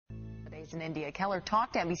is in India. Keller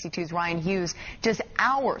talked to NBC2's Ryan Hughes just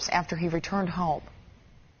hours after he returned home.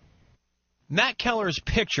 Matt Keller's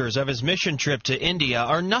pictures of his mission trip to India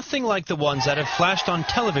are nothing like the ones that have flashed on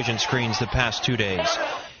television screens the past 2 days.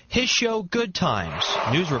 His show, Good Times.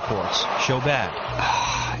 News reports show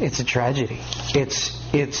bad. It's a tragedy.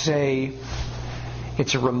 It's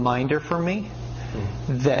a reminder for me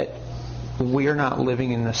that we're not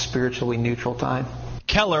living in a spiritually neutral time.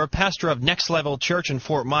 Keller, pastor of Next Level Church in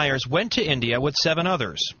Fort Myers, went to India with 7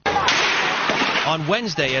 others. On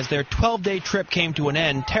Wednesday, as their 12-day trip came to an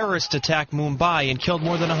end, terrorists attacked Mumbai and killed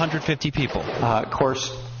more than 150 people. Of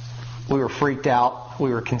course, we were freaked out. We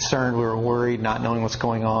were concerned. We were worried, not knowing what's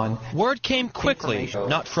going on. Word came quickly,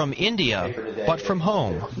 not from India, but from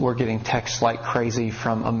home. We're getting texts like crazy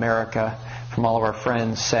from America, from all of our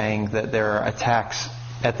friends saying that there are attacks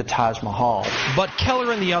at the Taj Mahal. But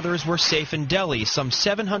Keller and the others were safe in Delhi, some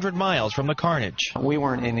 700 miles from the carnage. We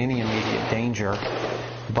weren't in any immediate danger,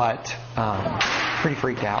 but pretty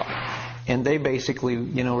freaked out. And they basically,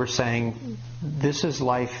 were saying, this is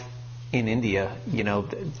life in India.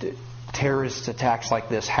 Terrorist attacks like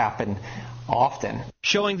this happen often.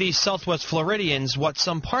 Showing these Southwest Floridians what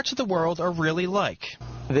some parts of the world are really like.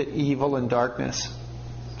 That evil and darkness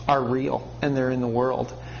are real, and they're in the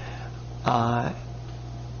world.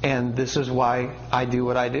 And this is why I do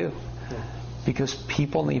what I do. Because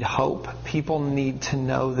people need hope. People need to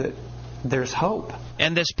know that there's hope.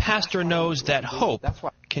 And this pastor knows that hope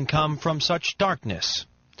can come from such darkness.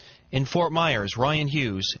 In Fort Myers, Ryan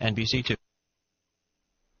Hughes, NBC2.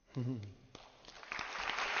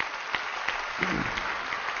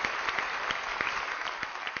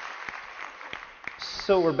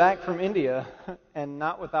 So we're back from India, and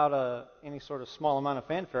not without any sort of small amount of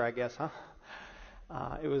fanfare, I guess, huh?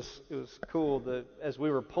 It was cool. As we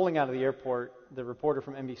were pulling out of the airport, the reporter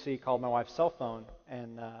from NBC called my wife's cell phone,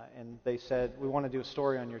 and they said, we want to do a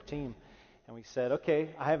story on your team. And we said, okay,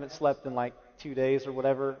 I haven't slept in like 2 days or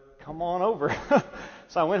whatever. Come on over.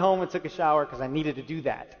 So I went home and took a shower because I needed to do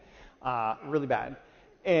that really bad.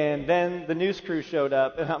 And then the news crew showed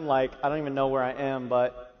up, and I'm like, I don't even know where I am,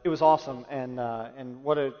 but it was awesome. And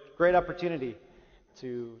what a great opportunity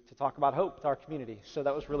to talk about hope to our community. So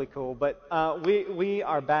that was really cool. But we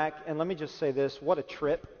are back, and let me just say this: what a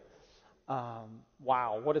trip!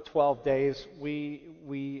 Wow, what a 12 days.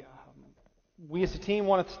 We as a team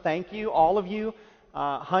want to thank you, all of you,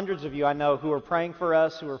 hundreds of you I know who are praying for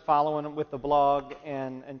us, who are following with the blog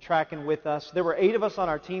and tracking with us. There were 8 of us on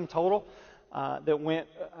our team total that went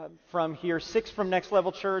from here, 6 from Next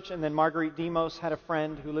Level Church, and then Marguerite Demos had a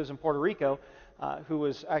friend who lives in Puerto Rico. Who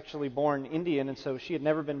was actually born Indian, and so she had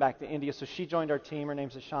never been back to India, so she joined our team. Her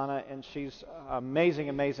name's Ashana, and she's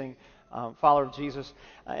amazing follower of Jesus.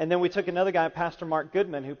 And then we took another guy, Pastor Mark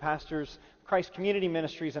Goodman, who pastors Christ Community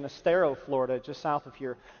Ministries in Estero, Florida, just south of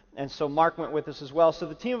here. And so Mark went with us as well. So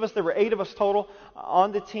the team of us, there were 8 of us total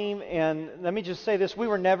on the team, and let me just say this: we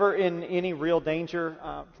were never in any real danger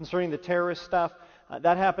concerning the terrorist stuff.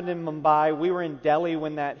 That happened in Mumbai. We were in Delhi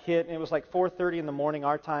when that hit, and it was like 4:30 in the morning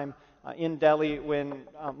our time. In Delhi when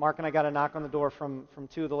Mark and I got a knock on the door from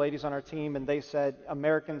 2 of the ladies on our team, and they said,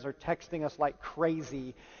 Americans are texting us like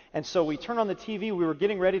crazy. And so we turned on the TV. We were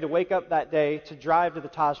getting ready to wake up that day to drive to the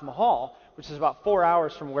Taj Mahal, which is about 4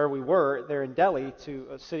 hours from where we were there in Delhi, to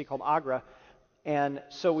a city called Agra. And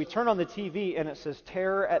so we turned on the TV, and it says,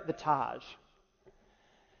 Terror at the Taj.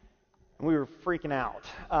 And we were freaking out.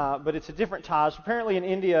 But it's a different Taj. Apparently in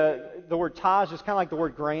India, the word Taj is kind of like the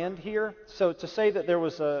word grand here. So to say that there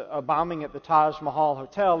was a bombing at the Taj Mahal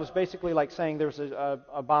Hotel is basically like saying there's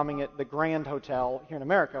a bombing at the Grand Hotel here in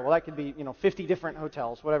America. Well, that could be 50 different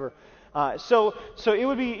hotels, whatever. So it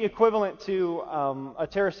would be equivalent to a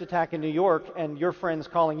terrorist attack in New York and your friends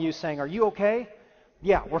calling you saying, are you okay?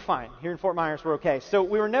 Yeah, we're fine. Here in Fort Myers, we're okay. So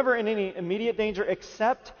we were never in any immediate danger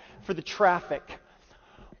except for the traffic.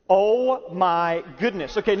 Oh my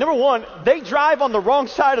goodness. Okay, number one, they drive on the wrong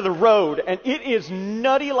side of the road, and it is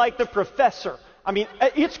nutty like the professor. I mean,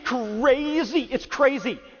 it's crazy. It's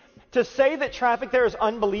crazy. To say that traffic there is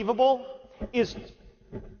unbelievable is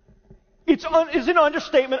an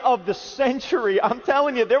understatement of the century. I'm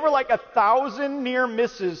telling you, there were like 1,000 near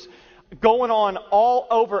misses going on all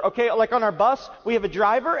over. Okay, like on our bus, we have a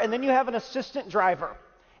driver, and then you have an assistant driver.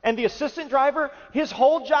 And the assistant driver, his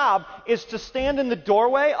whole job is to stand in the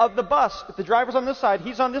doorway of the bus. If the driver's on this side,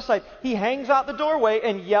 he's on this side. He hangs out the doorway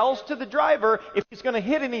and yells to the driver if he's going to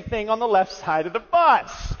hit anything on the left side of the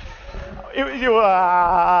bus.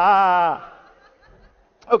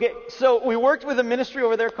 Okay, so we worked with a ministry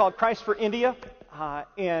over there called Christ for India.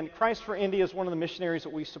 And Christ for India is one of the missionaries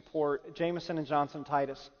that we support, Jameson and Johnson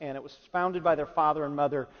Titus. And it was founded by their father and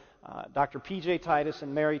mother, Dr. P.J. Titus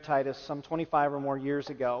and Mary Titus, some 25 or more years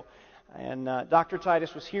ago. And Dr.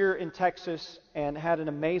 Titus was here in Texas and had an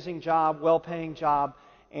amazing job, well-paying job,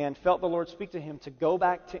 and felt the Lord speak to him to go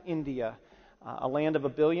back to India, a land of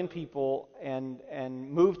 1 billion people,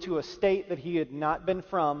 and move to a state that he had not been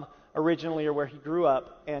from originally or where he grew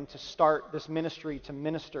up, and to start this ministry to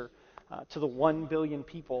minister to the 1 billion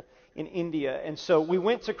people in India. And so we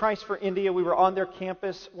went to Christ for India. We were on their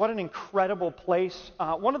campus. What an incredible place.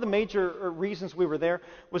 One of the major reasons we were there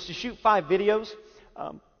was to shoot 5 videos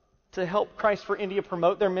to help Christ for India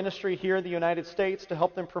promote their ministry here in the United States, to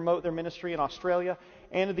help them promote their ministry in Australia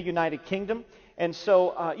and in the United Kingdom. And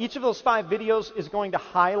so each of those 5 videos is going to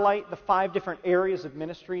highlight the 5 different areas of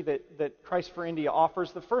ministry that Christ for India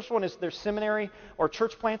offers. The first one is their seminary or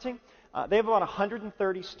church planting. They have about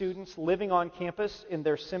 130 students living on campus in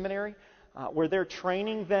their seminary, where they're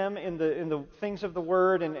training them in the things of the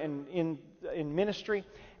Word and in ministry.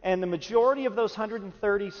 And the majority of those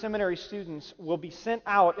 130 seminary students will be sent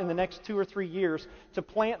out in the next 2 or 3 years to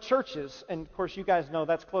plant churches. And of course, you guys know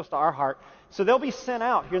that's close to our heart. So they'll be sent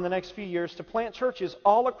out here in the next few years to plant churches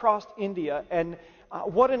all across India. And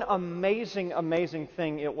what an amazing, amazing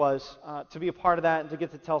thing it was to be a part of that and to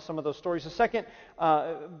get to tell some of those stories. The second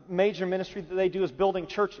major ministry that they do is building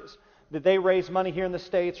churches. That they raise money here in the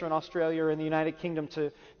States or in Australia or in the United Kingdom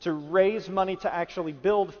to raise money to actually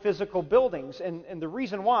build physical buildings. And the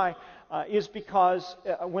reason why is because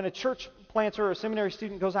when a church planter or a seminary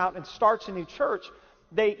student goes out and starts a new church,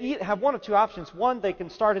 they have one of 2 options. One, they can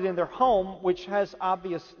start it in their home, which has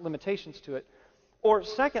obvious limitations to it. Or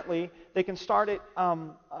secondly, they can start it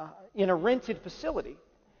in a rented facility.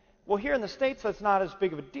 Well, here in the States, that's not as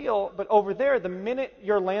big of a deal. But over there, the minute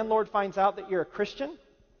your landlord finds out that you're a Christian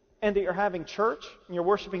and that you're having church and you're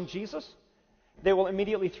worshiping Jesus, they will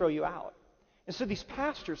immediately throw you out. And so these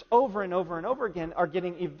pastors over and over and over again are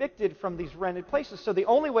getting evicted from these rented places. So the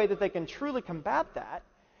only way that they can truly combat that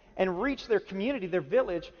and reach their community, their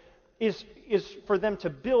village, is for them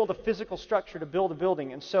to build a physical structure, to build a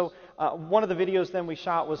building. And so one of the videos then we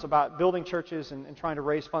shot was about building churches and trying to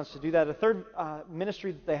raise funds to do that. A third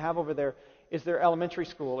ministry that they have over there is their elementary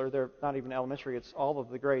school, or they're not even elementary, it's all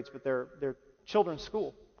of the grades, but their children's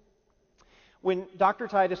school. When Dr.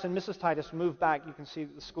 Titus and Mrs. Titus moved back, you can see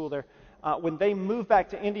the school there, when they moved back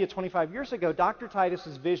to India 25 years ago, Dr.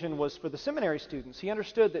 Titus's vision was for the seminary students. He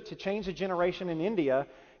understood that to change a generation in India,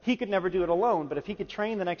 he could never do it alone, but if he could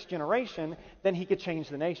train the next generation, then he could change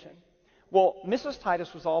the nation. Well, Mrs.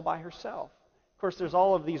 Titus was all by herself. Of course, there's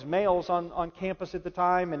all of these males on campus at the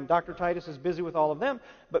time, and Dr. Titus is busy with all of them,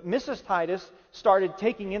 but Mrs. Titus started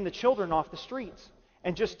taking in the children off the streets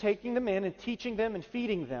and just taking them in and teaching them and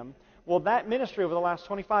feeding them. Well, that ministry over the last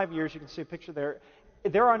 25 years, you can see a picture there,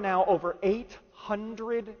 there are now over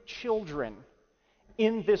 800 children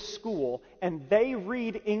in this school, and they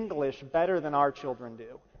read English better than our children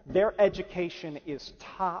do. Their education is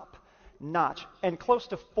top notch. And close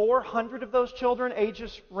to 400 of those children,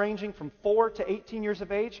 ages ranging from 4 to 18 years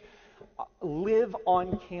of age, live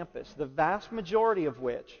on campus, the vast majority of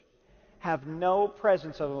which have no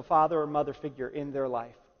presence of a father or mother figure in their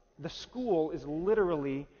life. The school is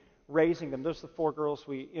literally raising them. Those are the 4 girls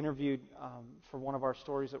we interviewed for one of our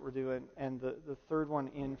stories that we're doing, and the third one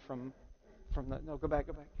in from the no, go back.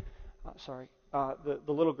 Sorry, the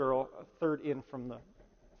little girl, third in from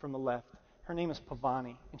the left. Her name is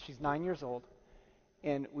Pavani, and she's 9 years old.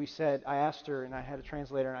 And I asked her, and I had a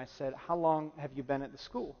translator, and I said, "How long have you been at the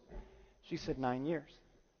school?" She said 9 years.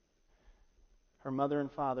 Her mother and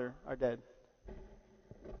father are dead,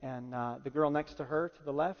 and the girl next to her, to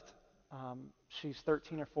the left. She's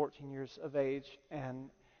 13 or 14 years of age, and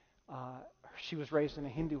she was raised in a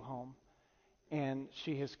Hindu home, and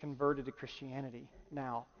she has converted to Christianity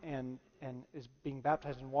now, and is being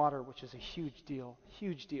baptized in water, which is a huge deal.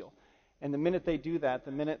 And the minute they do that,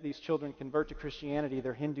 the minute these children convert to Christianity,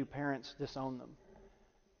 their Hindu parents disown them.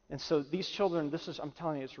 And so these children, I'm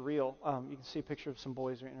telling you, it's real. You can see a picture of some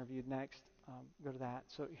boys we interviewed next. Go to that.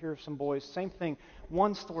 So here are some boys. Same thing.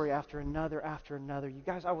 One story after another after another. You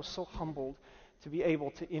guys, I was so humbled to be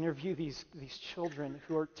able to interview these children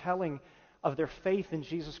who are telling of their faith in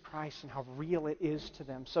Jesus Christ and how real it is to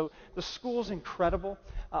them. So the school's incredible.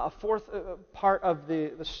 A fourth part of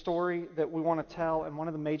the story that we want to tell, and one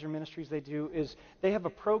of the major ministries they do, is they have a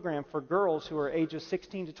program for girls who are ages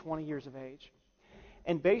 16 to 20 years of age.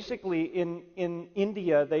 And basically in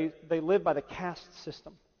India, they live by the caste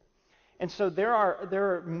system. And so there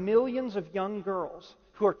are millions of young girls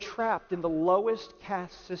who are trapped in the lowest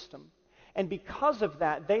caste system. And because of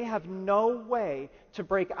that, they have no way to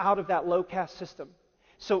break out of that low caste system.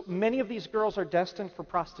 So many of these girls are destined for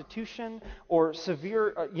prostitution or severe,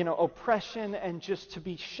 oppression and just to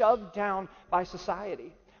be shoved down by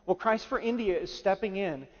society. Well, Christ for India is stepping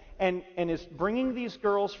in and is bringing these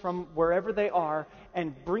girls from wherever they are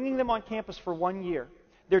and bringing them on campus for 1 year.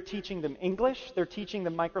 They're teaching them English. They're teaching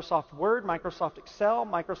them Microsoft Word, Microsoft Excel,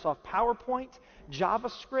 Microsoft PowerPoint,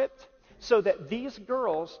 JavaScript, so that these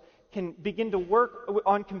girls can begin to work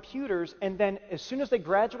on computers, and then as soon as they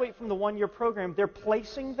graduate from the 1-year program, they're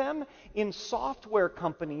placing them in software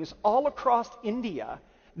companies all across India,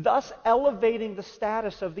 thus elevating the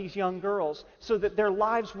status of these young girls so that their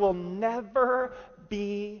lives will never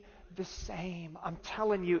be the same. I'm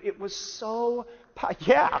telling you, it was so...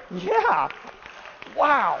 Yeah.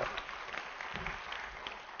 Wow.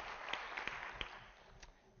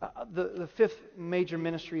 The fifth major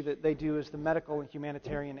ministry that they do is the medical and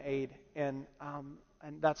humanitarian aid, and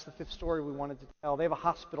that's the fifth story we wanted to tell. They have a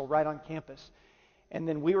hospital right on campus, and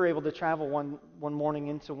then we were able to travel one morning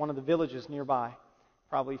into one of the villages nearby,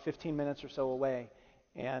 probably 15 minutes or so away.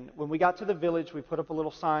 And when we got to the village, we put up a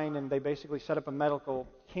little sign, and they basically set up a medical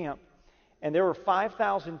camp. And there were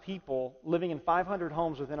 5,000 people living in 500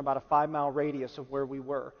 homes within about a 5-mile radius of where we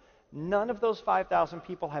were. None of those 5,000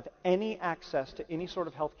 people have any access to any sort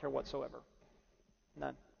of health care whatsoever.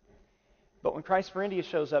 None. But when Christ for India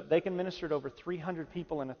shows up, they can minister to over 300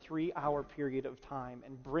 people in a 3-hour period of time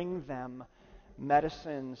and bring them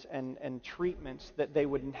medicines and treatments that they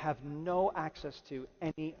would have no access to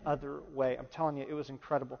any other way. I'm telling you, it was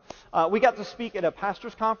incredible. We got to speak at a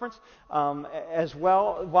pastor's conference as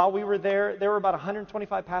well. While we were there were about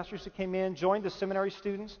 125 pastors that came in, joined the seminary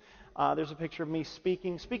students. There's a picture of me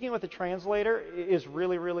speaking. Speaking with a translator is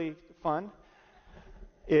really, really fun.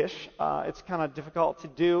 It's kind of difficult to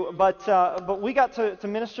do, but we got to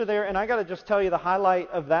minister there, and I got to just tell you the highlight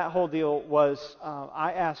of that whole deal was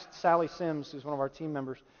I asked Sally Sims, who's one of our team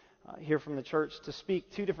members here from the church, to speak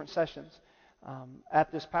 2 different sessions at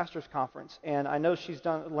this pastor's conference, and I know she's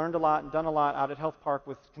learned a lot and done a lot out at Health Park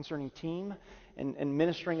concerning team and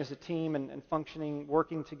ministering as a team and functioning,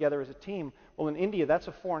 working together as a team. Well, in India, that's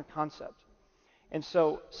a foreign concept. And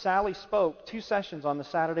so Sally spoke 2 sessions on the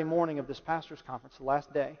Saturday morning of this pastor's conference, the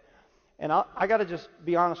last day. And I got to just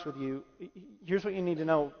be honest with you. Here's what you need to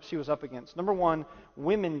know she was up against. Number 1,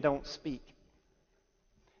 women don't speak.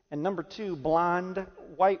 And number 2, blonde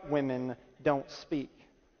white women don't speak.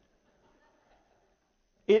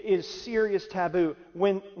 It is serious taboo.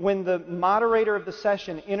 When the moderator of the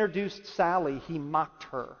session introduced Sally, he mocked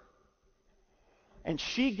her. And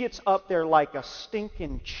she gets up there like a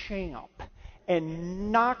stinking champ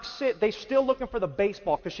and knocks it. They're still looking for the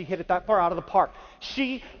baseball because she hit it that far out of the park.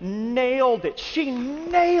 She nailed it. She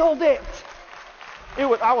nailed it.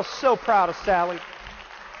 I was so proud of Sally.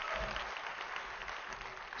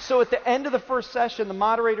 So at the end of the first session, the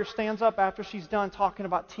moderator stands up after she's done talking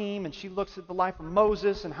about team, and she looks at the life of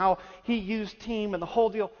Moses and how he used team and the whole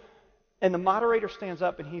deal. And the moderator stands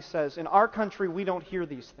up and he says, in our country, we don't hear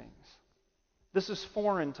these things. This is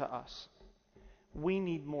foreign to us. We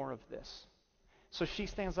need more of this. So she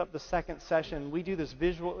stands up the second session. We do this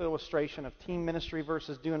visual illustration of team ministry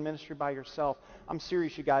versus doing ministry by yourself. I'm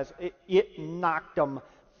serious, you guys. It knocked them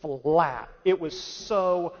flat. It was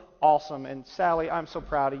so awesome. And Sally, I'm so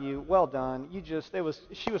proud of you. Well done.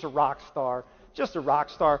 She was a rock star. Just a rock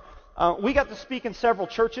star. We got to speak in several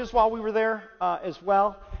churches while we were there as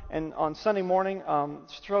well. And on Sunday morning,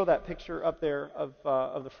 just throw that picture up there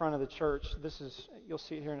of the front of the church. You'll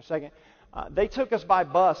see it here in a second. They took us by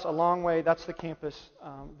bus a long way. That's the campus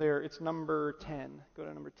there. It's number 10. Go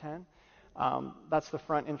to number 10. That's the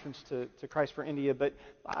front entrance to Christ for India. But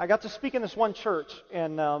I got to speak in this one church,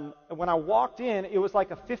 and when I walked in, it was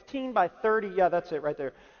like a 15 by 30. Yeah, that's it right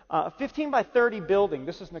there. A 15 by 30 building.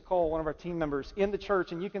 This is Nicole, one of our team members, in the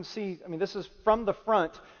church, and you can see. This is from the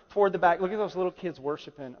front toward the back. Look at those little kids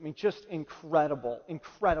worshiping. Just incredible,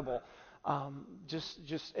 incredible.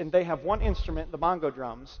 And they have one instrument, the bongo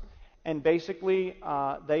drums. And basically,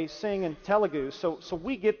 they sing in Telugu. So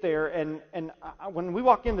we get there, and when we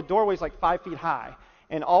walk in, the doorway's like 5 feet high.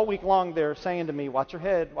 And all week long, they're saying to me, watch your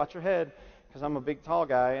head, because I'm a big, tall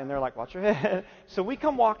guy. And they're like, watch your head. So we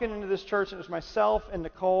come walking into this church, and it was myself and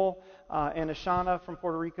Nicole and Ashana from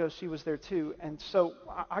Puerto Rico. She was there too. And so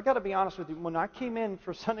I got to be honest with you. When I came in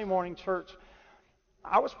for Sunday morning church,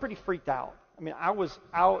 I was pretty freaked out. I was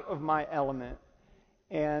out of my element.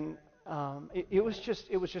 And it was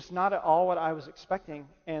just not at all what I was expecting.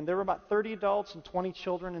 And there were about 30 adults and 20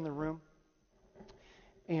 children in the room.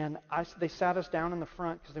 And they sat us down in the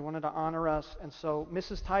front because they wanted to honor us. And so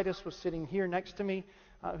Mrs. Titus was sitting here next to me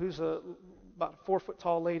who's about a 4 foot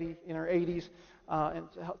tall lady in her 80s, and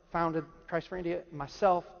founded Christ for India,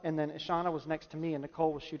 myself, and then Ishana was next to me, and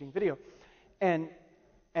Nicole was shooting video. And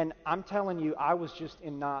I'm telling you, I was just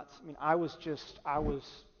in knots. I mean, I was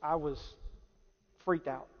freaked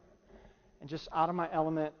out and just out of my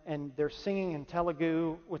element. And they're singing in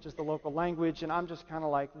Telugu, which is the local language, and I'm just kind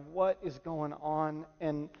of like, what is going on?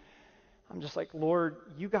 And I'm just like, Lord,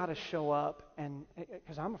 you got to show up, and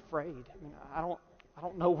because I'm afraid. I mean, I don't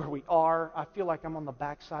know where we are. I feel like I'm on the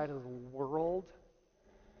backside of the world,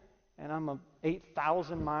 and I'm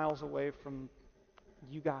 8,000 miles away from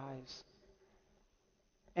you guys.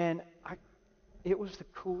 And it was the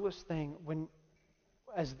coolest thing when,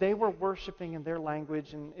 as they were worshiping in their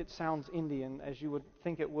language, and it sounds Indian as you would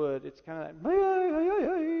think it would. It's kind of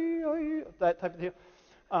that type of deal.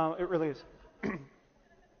 It really is.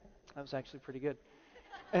 That was actually pretty good.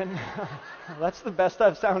 And that's the best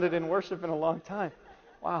I've sounded in worship in a long time.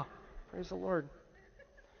 Wow. Praise the Lord.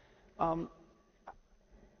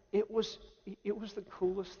 It was the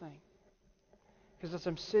coolest thing. Because as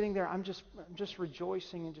I'm sitting there, I'm just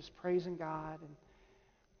rejoicing and just praising God and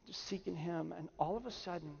just seeking Him. And all of a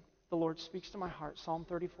sudden, the Lord speaks to my heart, Psalm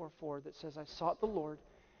 34:4, that says, I sought the Lord,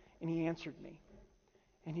 and He answered me.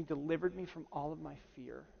 And He delivered me from all of my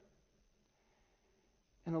fear.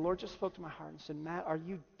 And the Lord just spoke to my heart and said, Matt, are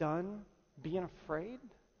you done being afraid?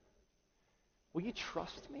 Will you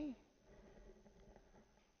trust me?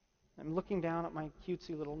 I'm looking down at my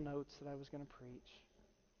cutesy little notes that I was going to preach.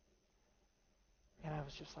 And I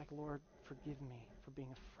was just like, Lord, forgive me for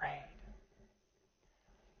being afraid.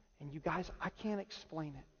 And you guys, I can't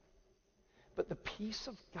explain it. But the peace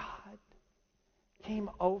of God came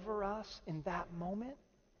over us in that moment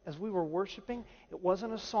as we were worshiping. It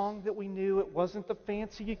wasn't a song that we knew. It wasn't the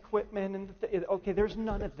fancy equipment. And okay, there's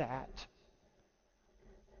none of that.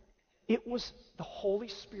 It was the Holy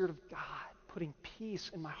Spirit of God putting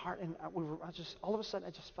peace in my heart. And all of a sudden,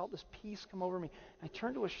 I just felt this peace come over me. I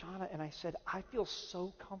turned to Ashana and I said, I feel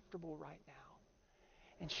so comfortable right now.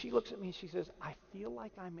 And she looks at me and she says, I feel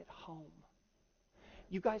like I'm at home.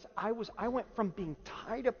 You guys, I went from being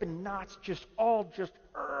tied up in knots,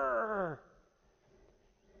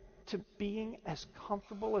 to being as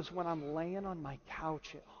comfortable as when I'm laying on my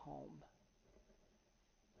couch at home.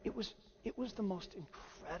 It was the most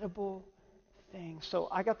incredible thing. So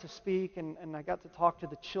I got to speak and I got to talk to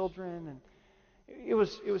the children, and it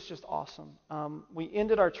was just awesome. We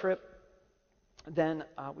ended our trip. Then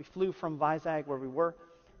we flew from Vizag, where we were,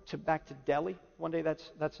 back to Delhi. One day,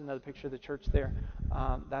 that's another picture of the church there.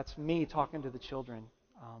 That's me talking to the children.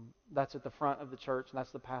 That's at the front of the church, and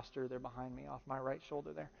that's the pastor there behind me, off my right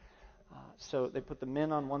shoulder there. So they put the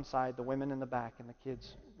men on one side, the women in the back, and the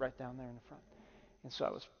kids right down there in the front. And so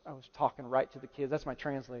I was talking right to the kids. That's my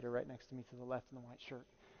translator right next to me to the left in the white shirt.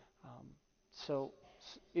 So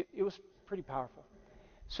it was pretty powerful.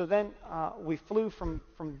 So then we flew from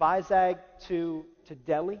Vizag to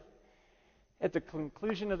Delhi at the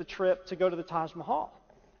conclusion of the trip to go to the Taj Mahal.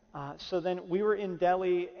 So then we were in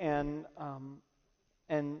Delhi, and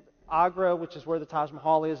Agra, which is where the Taj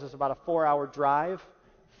Mahal is about a 4-hour drive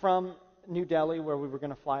from New Delhi, where we were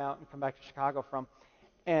going to fly out and come back to Chicago from.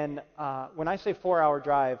 And when I say 4-hour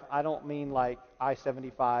drive, I don't mean like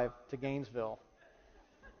I-75 to Gainesville.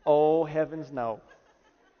 Oh, heavens no.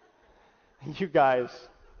 You guys,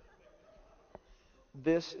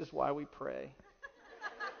 this is why we pray.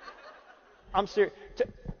 I'm serious.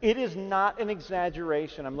 It is not an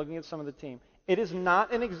exaggeration. I'm looking at some of the team. It is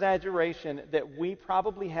not an exaggeration that we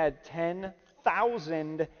probably had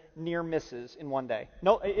 10,000 near misses in one day.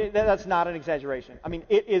 No, that's not an exaggeration. I mean,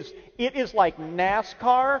 it is like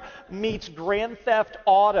NASCAR meets Grand Theft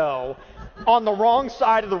Auto on the wrong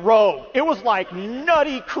side of the road. It was like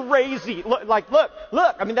nutty crazy. Look.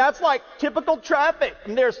 I mean, that's like typical traffic.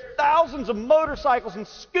 And there's thousands of motorcycles and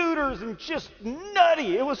scooters and just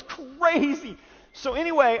nutty. It was crazy. So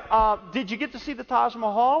anyway, did you get to see the Taj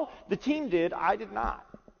Mahal? The team did. I did not.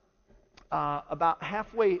 About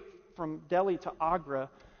halfway from Delhi to Agra,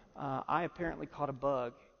 I apparently caught a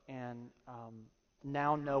bug and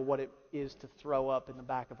now know what it is to throw up in the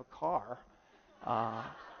back of a car.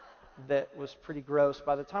 That was pretty gross.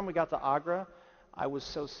 By the time we got to Agra, I was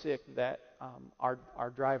so sick that our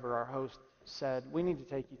driver, our host, said, we need to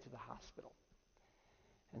take you to the hospital.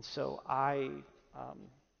 And so I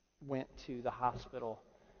went to the hospital,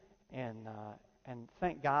 and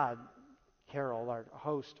thank God, Carol, our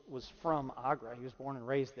host, was from Agra. He was born and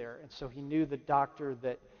raised there, and so he knew the doctor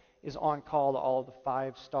that is on call to all the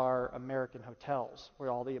 5-star American hotels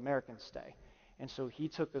where all the Americans stay. And so he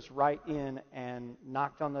took us right in and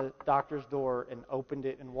knocked on the doctor's door and opened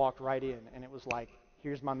it and walked right in, and it was like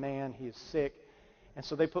here's my man, he is sick. And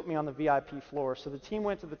so they put me on the VIP floor. So the team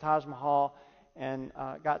went to the Taj Mahal and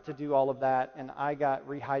got to do all of that, and I got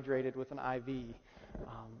rehydrated with an IV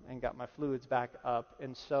and got my fluids back up.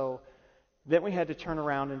 And so then we had to turn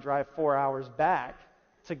around and drive 4 hours back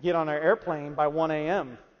to get on our airplane by 1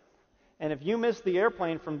 a.m. And if you miss the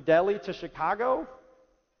airplane from Delhi to Chicago,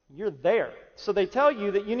 you're there. So they tell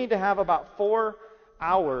you that you need to have about 4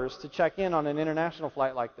 hours to check in on an international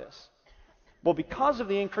flight like this. Well, because of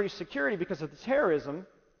the increased security, because of the terrorism,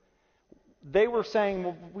 they were saying,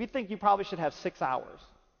 well, we think you probably should have 6 hours.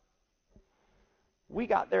 We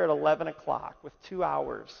got there at 11 o'clock with 2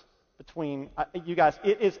 hours between. You guys,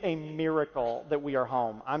 it is a miracle that we are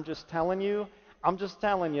home. I'm just telling you.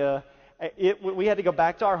 We had to go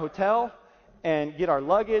back to our hotel and get our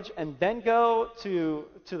luggage and then go to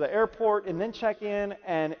the airport and then check in.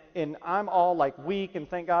 And I'm all like weak. And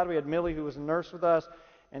thank God we had Millie, who was a nurse with us.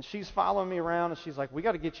 And she's following me around, and she's like, we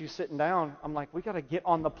got to get you sitting down. I'm like, we got to get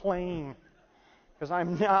on the plane because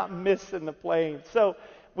I'm not missing the plane. So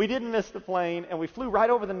we didn't miss the plane, and we flew right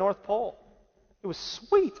over the North Pole. It was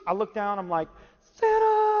sweet. I looked down. I'm like,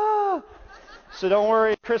 Santa! So don't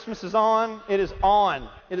worry. Christmas is on. It is on.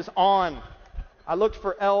 It is on. I looked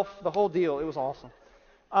for Elf, the whole deal. It was awesome.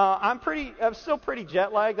 I'm still pretty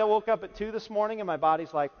jet lagged. I woke up at 2 this morning, and my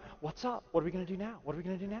body's like, what's up? What are we going to do now? What are we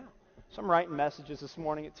going to do now? So I'm writing messages this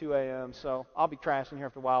morning at 2 a.m., so I'll be crashing here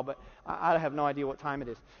after a while, but I have no idea what time it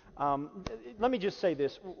is. Let me just say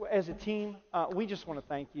this. As a team, we just want to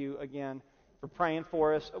thank you again for praying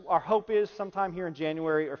for us. Our hope is sometime here in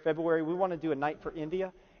January or February, we want to do a night for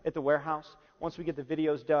India at the warehouse. Once we get the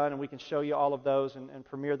videos done and we can show you all of those and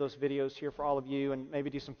premiere those videos here for all of you and maybe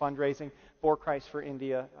do some fundraising for Christ for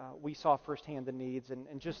India, we saw firsthand the needs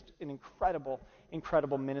and just an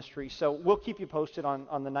incredible ministry. So we'll keep you posted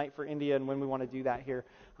on the night for India and when we want to do that here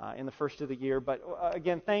in the first of the year. But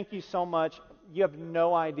again, thank you so much. You have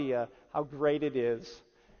no idea how great it is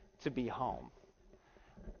to be home.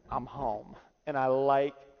 I'm home, and I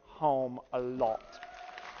like home a lot.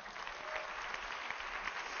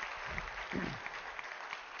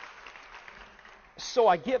 So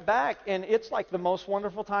I get back, and it's like the most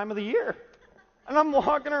wonderful time of the year. And I'm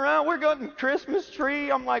walking around. We're going to Christmas tree.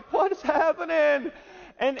 I'm like, what is happening?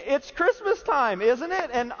 And it's Christmas time, isn't it?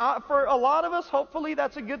 And for a lot of us, hopefully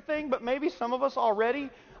that's a good thing. But maybe some of us already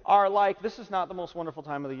are like, this is not the most wonderful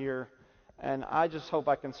time of the year. And I just hope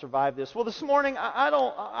I can survive this. Well, this morning, I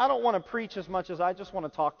don't want to preach as much as I just want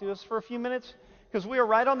to talk to us for a few minutes. Because we are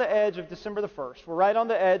right on the edge of December the 1st. We're right on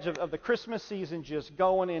the edge of the Christmas season, just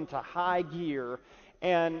going into high gear.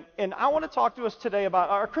 And I want to talk to us today about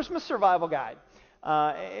our Christmas survival guide.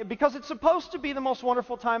 Because it's supposed to be the most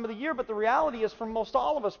wonderful time of the year, but the reality is for most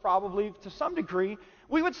all of us probably, to some degree,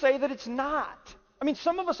 we would say that it's not. I mean,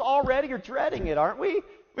 some of us already are dreading it, aren't we?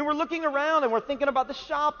 I mean, we're looking around and we're thinking about the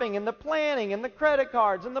shopping and the planning and the credit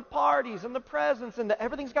cards and the parties and the presents and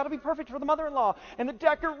everything's got to be perfect for the mother-in-law and the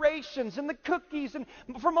decorations and the cookies. And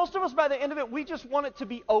for most of us, by the end of it, we just want it to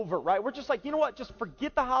be over, right? We're just like, you know what? Just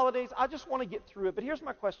forget the holidays. I just want to get through it. But here's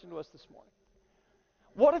my question to us this morning.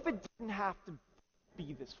 What if it didn't have to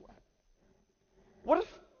be this way?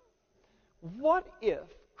 What if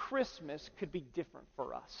Christmas could be different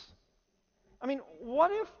for us? I mean,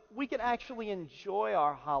 what if we could actually enjoy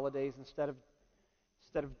our holidays instead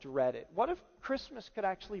of dread it? What if Christmas could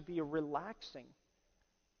actually be a relaxing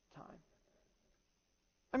time?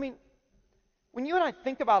 I mean, when you and I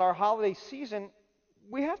think about our holiday season,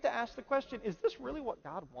 we have to ask the question, is this really what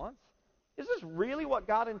God wants? Is this really what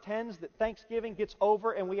God intends, that Thanksgiving gets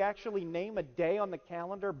over and we actually name a day on the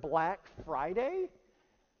calendar Black Friday?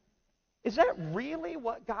 Is that really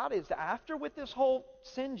what God is after with this whole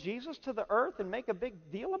send Jesus to the earth and make a big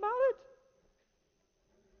deal about it?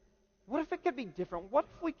 What if it could be different? What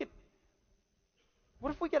if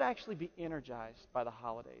we could actually be energized by the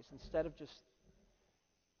holidays instead of just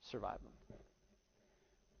survive them?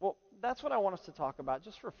 Well, that's what I want us to talk about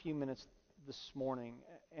just for a few minutes this morning.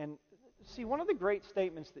 And see, one of the great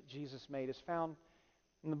statements that Jesus made is found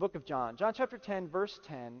in the book of John. John chapter 10, verse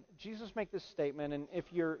 10, Jesus makes this statement, and if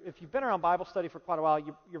you've been around Bible study for quite a while,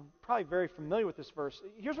 you're probably very familiar with this verse.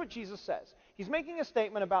 Here's what Jesus says. He's making a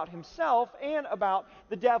statement about himself and about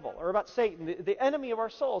the devil, or about Satan, the enemy of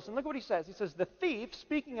our souls. And look what he says. He says, the thief,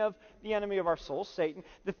 speaking of the enemy of our souls, Satan,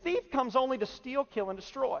 the thief comes only to steal, kill, and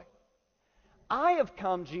destroy. I have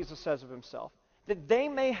come, Jesus says of himself, that they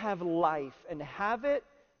may have life and have it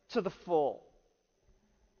to the full.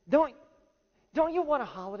 Don't you want a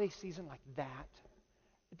holiday season like that?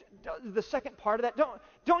 The second part of that,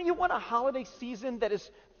 don't you want a holiday season that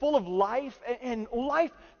is full of life and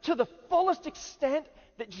life to the fullest extent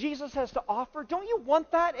that Jesus has to offer? Don't you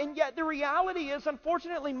want that? And yet the reality is,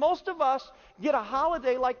 unfortunately, most of us get a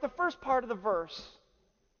holiday like the first part of the verse,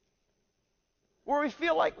 where we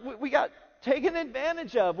feel like we got taken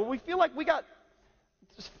advantage of, where we feel like we got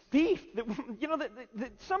thief,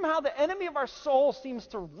 that somehow the enemy of our soul seems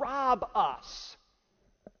to rob us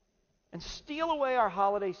and steal away our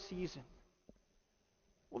holiday season.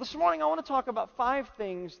 Well, this morning I want to talk about 5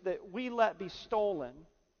 things that we let be stolen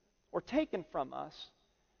or taken from us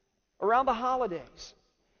around the holidays.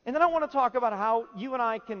 And then I want to talk about how you and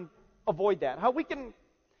I can avoid that, how we can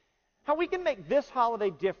make this holiday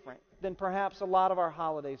different than perhaps a lot of our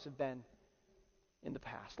holidays have been in the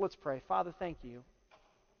past. Let's pray. Father, thank you.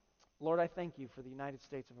 Lord, I thank you for the United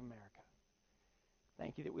States of America.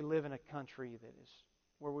 Thank you that we live in a country that is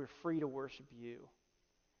where we're free to worship you,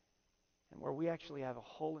 and where we actually have a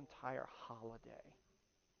whole entire holiday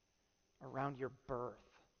around your birth.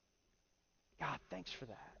 God, thanks for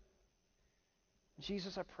that.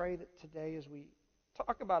 Jesus, I pray that today as we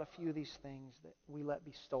talk about a few of these things that we let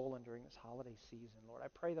be stolen during this holiday season, Lord, I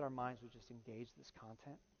pray that our minds would just engage this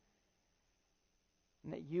content,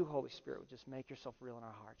 and that you, Holy Spirit, would just make yourself real in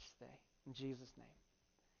our hearts today. In Jesus' name.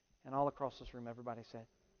 And all across this room, everybody said,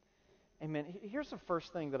 amen. Here's the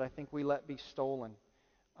first thing that I think we let be stolen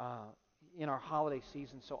in our holiday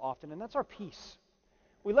season so often, and that's our peace.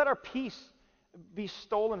 We let our peace be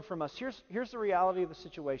stolen from us. Here's the reality of the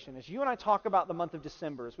situation. As you and I talk about the month of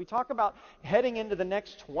December, as we talk about heading into the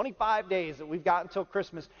next 25 days that we've got until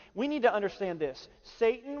Christmas, we need to understand this.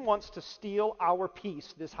 Satan wants to steal our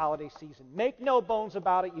peace this holiday season. Make no bones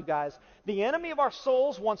about it, you guys. The enemy of our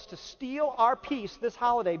souls wants to steal our peace this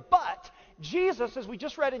holiday, but Jesus, as we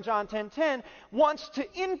just read in John 10:10, wants to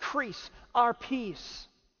increase our peace.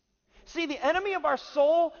 See, the enemy of our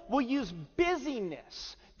soul will use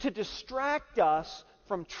busyness to distract us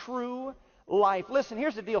from true life. Listen,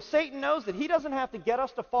 here's the deal. Satan knows that he doesn't have to get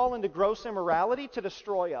us to fall into gross immorality to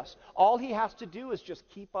destroy us. All he has to do is just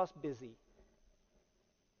keep us busy.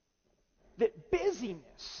 That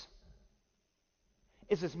busyness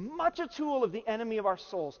is as much a tool of the enemy of our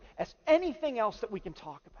souls as anything else that we can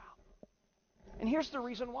talk about. And here's the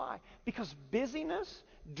reason why. Because busyness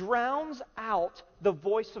drowns out the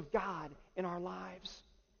voice of God in our lives.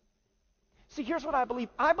 See, here's what I believe.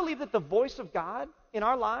 I believe that the voice of God in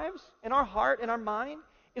our lives, in our heart, in our mind,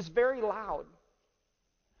 is very loud.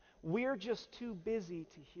 We're just too busy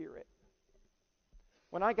to hear it.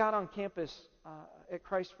 When I got on campus at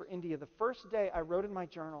Christ for India, the first day I wrote in my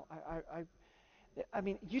journal, I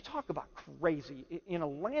mean, you talk about crazy. In a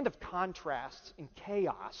land of contrasts and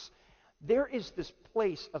chaos, there is this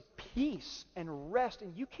place of peace and rest,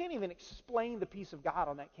 and you can't even explain the peace of God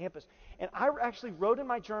on that campus. And I actually wrote in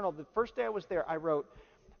my journal, the first day I was there, I wrote,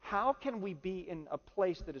 how can we be in a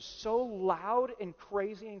place that is so loud and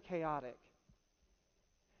crazy and chaotic,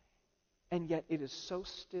 and yet it is so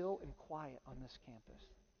still and quiet on this campus?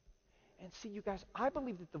 And see, you guys, I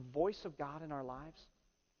believe that the voice of God in our lives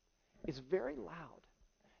is very loud.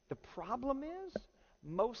 The problem is,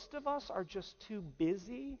 most of us are just too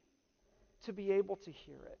busy to be able to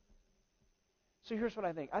hear it. So here's what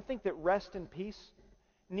I think. I think that rest and peace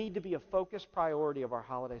need to be a focused priority of our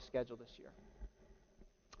holiday schedule this year.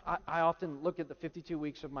 I often look at the 52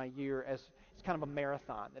 weeks of my year as it's kind of a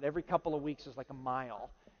marathon, that every couple of weeks is like a mile.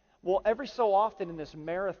 Well, every so often in this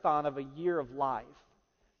marathon of a year of life,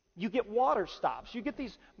 you get water stops. You get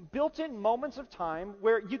these built-in moments of time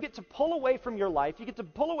where you get to pull away from your life. You get to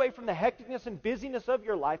pull away from the hecticness and busyness of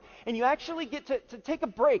your life. And you actually get to take a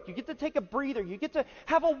break. You get to take a breather. You get to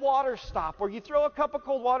have a water stop where you throw a cup of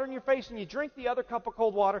cold water in your face and you drink the other cup of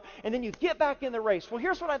cold water. And then you get back in the race. Well,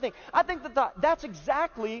 here's what I think. I think that's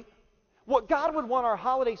exactly what God would want our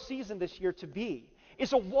holiday season this year to be.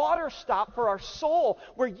 It's a water stop for our soul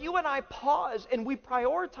where you and I pause and we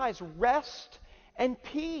prioritize rest and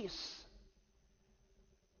peace.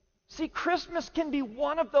 See, Christmas can be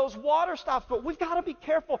one of those water stops, but we've got to be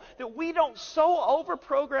careful that we don't so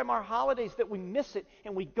overprogram our holidays that we miss it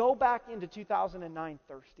and we go back into 2009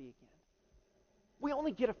 thirsty again. We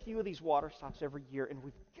only get a few of these water stops every year, and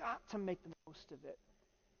we've got to make the most of it.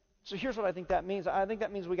 So here's what I think that means. I think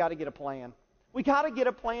that means we got to get a plan. We got to get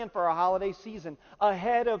a plan for our holiday season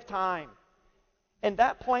ahead of time. And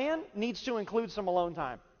that plan needs to include some alone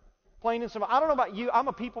time. Plain and simple. I don't know about you. I'm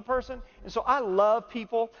a people person, and so I love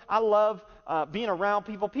people. I love being around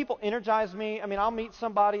people. People energize me. I mean, I'll meet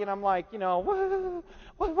somebody, and I'm like, you know,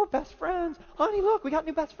 we're best friends. Honey, look, we got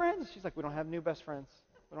new best friends. She's like, we don't have new best friends.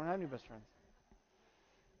 We don't have new best friends.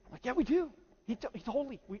 I'm like, yeah, we do. He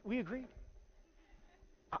totally, we agreed.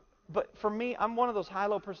 But for me, I'm one of those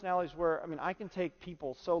high-low personalities where, I can take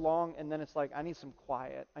people so long, and then it's like, I need some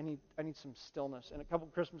quiet. I need some stillness. And a couple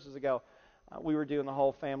of Christmases ago, we were doing the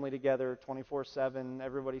whole family together, 24/7,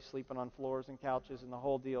 everybody sleeping on floors and couches and the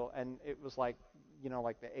whole deal. And it was like,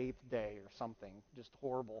 like the 8th day or something, just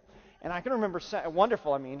horrible. And I can remember saying,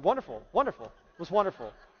 wonderful. It was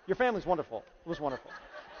wonderful. Your family's wonderful. It was wonderful.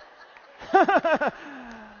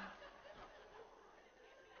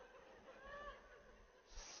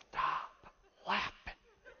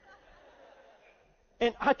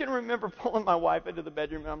 And I can remember pulling my wife into the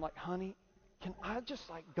bedroom, and I'm like, honey, can I just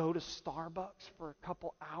go to Starbucks for a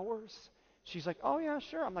couple hours? She's like, oh yeah,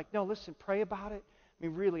 sure. I'm like, no, listen, pray about it.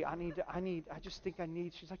 Really, I just think I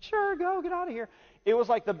need. She's like, sure, go, get out of here. It was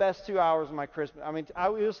like the best 2 hours of my Christmas. It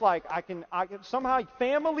was like, I can somehow,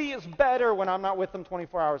 family is better when I'm not with them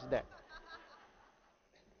 24 hours a day.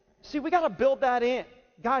 See, we got to build that in.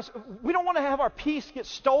 Guys, we don't want to have our peace get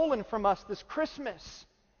stolen from us this Christmas.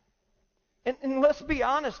 And let's be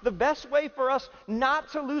honest, the best way for us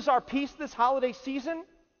not to lose our peace this holiday season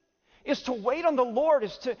is to wait on the Lord,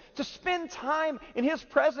 is to spend time in His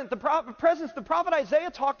presence. The prophet Isaiah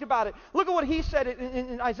talked about it. Look at what he said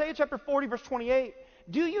in Isaiah chapter 40, verse 28.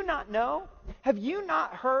 Do you not know? Have you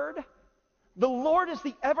not heard? The Lord is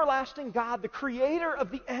the everlasting God, the creator of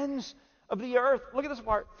the ends of the earth. Look at this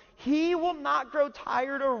part. He will not grow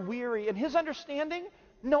tired or weary. In His understanding,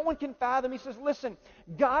 no one can fathom. He says, listen,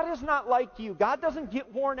 God is not like you. God doesn't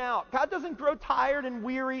get worn out. God doesn't grow tired and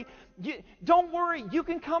weary. Don't worry. You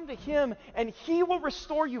can come to Him and He will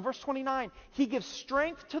restore you. Verse 29, He gives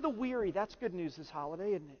strength to the weary. That's good news this holiday,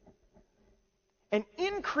 isn't it? And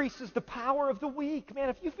increases the power of the weak. Man,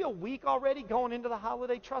 if you feel weak already going into the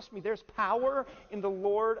holiday, trust me, there's power in the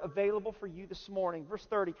Lord available for you this morning. Verse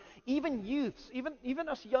 30, even youths, even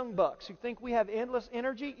us young bucks who think we have endless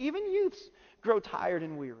energy, even youths grow tired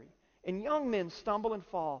and weary. And young men stumble and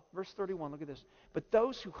fall. Verse 31, look at this. But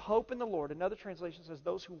those who hope in the Lord, another translation says,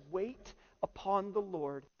 those who wait upon the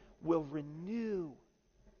Lord will renew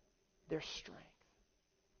their strength.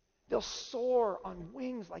 They'll soar on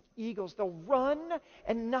wings like eagles. They'll run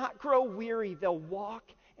and not grow weary. They'll walk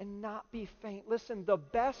and not be faint. Listen, the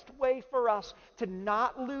best way for us to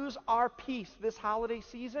not lose our peace this holiday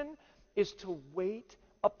season is to wait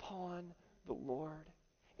upon the Lord.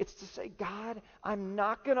 It's to say, God, I'm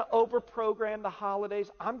not going to overprogram the holidays.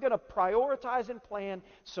 I'm going to prioritize and plan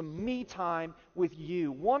some me time with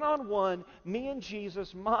you. One-on-one, me and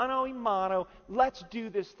Jesus, mano a mano. Let's do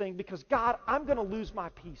this thing because, God, I'm going to lose my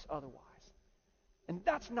peace otherwise. And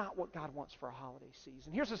that's not what God wants for a holiday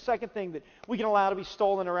season. Here's the second thing that we can allow to be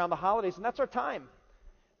stolen around the holidays, and that's our time.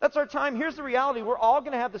 That's our time. Here's the reality. We're all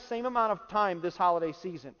going to have the same amount of time this holiday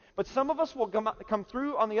season. But some of us will come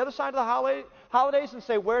through on the other side of the holidays and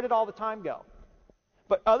say, where did all the time go?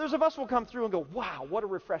 But others of us will come through and go, wow, what a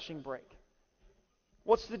refreshing break.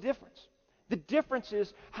 What's the difference? The difference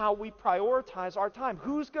is how we prioritize our time.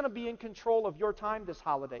 Who's going to be in control of your time this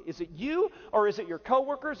holiday? Is it you, or is it your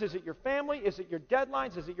coworkers? Is it your family? Is it your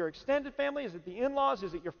deadlines? Is it your extended family? Is it the in-laws?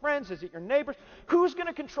 Is it your friends? Is it your neighbors? Who's going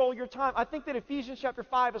to control your time? I think that Ephesians chapter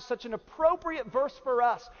 5 is such an appropriate verse for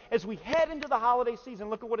us as we head into the holiday season.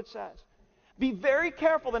 Look at what it says. Be very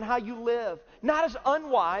careful in how you live, not as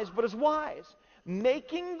unwise, but as wise,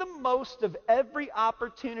 making the most of every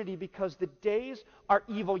opportunity because the days are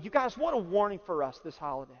evil. You guys, what a warning for us this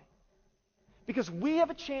holiday. Because we have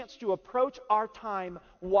a chance to approach our time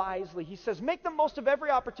wisely. He says, make the most of every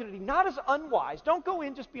opportunity, not as unwise. Don't go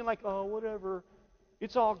in just being like, oh, whatever,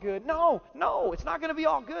 it's all good. No, it's not going to be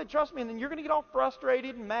all good. Trust me. And then you're going to get all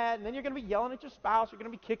frustrated and mad, and then you're going to be yelling at your spouse, you're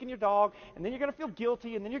going to be kicking your dog, and then you're going to feel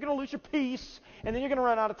guilty, and then you're going to lose your peace, and then you're going to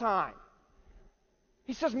run out of time.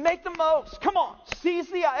 He says, make the most. Come on,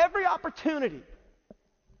 seize every opportunity.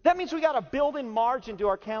 That means we got to build in margin to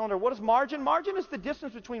our calendar. What is margin? Margin is the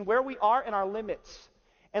distance between where we are and our limits.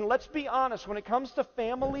 And let's be honest, when it comes to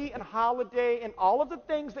family and holiday and all of the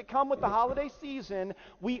things that come with the holiday season,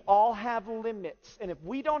 we all have limits. And if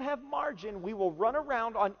we don't have margin, we will run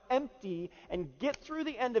around on empty and get through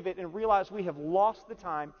the end of it and realize we have lost the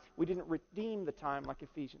time. We didn't redeem the time like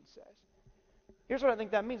Ephesians says. Here's what I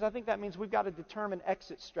think that means. I think that means we've got to determine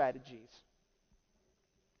exit strategies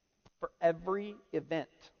for every event.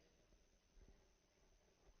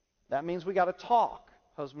 That means we got to talk,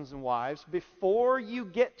 husbands and wives, before you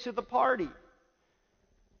get to the party.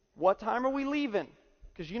 What time are we leaving?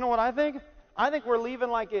 Because you know what I think? I think we're leaving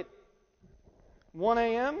like at 1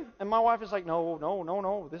 a.m. And my wife is like,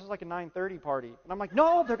 no. This is like a 9:30 party. And I'm like,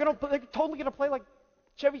 no, they're totally going to play like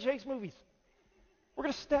Chevy Chase movies. We're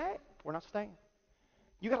going to stay. We're not staying.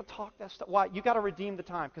 You got to talk that stuff. Why? You got to redeem the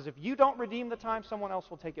time. Because if you don't redeem the time, someone else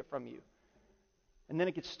will take it from you. And then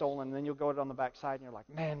it gets stolen, and then you'll go out on the backside, and you're like,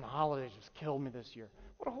 man, the holidays just killed me this year.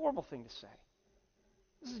 What a horrible thing to say.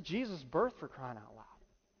 This is Jesus' birth, for crying out loud.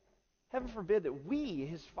 Heaven forbid that we,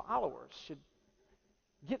 his followers, should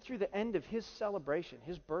get through the end of his celebration,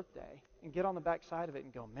 his birthday, and get on the backside of it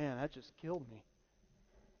and go, man, that just killed me.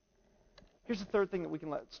 Here's the third thing that we can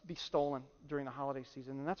let be stolen during the holiday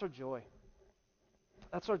season, and that's our joy.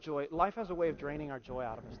 That's our joy. Life has a way of draining our joy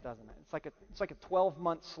out of us, doesn't it? It's like a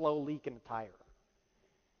 12-month slow leak in a tire.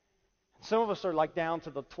 Some of us are like down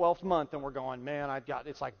to the 12th month, and we're going, man,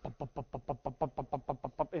 it's like,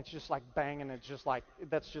 it's just like banging. It's just like,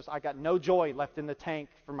 I got no joy left in the tank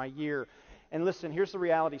for my year. And listen, here's the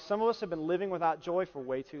reality. Some of us have been living without joy for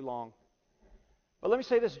way too long. But let me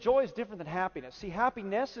say this, joy is different than happiness. See,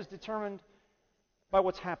 happiness is determined by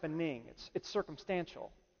what's happening. It's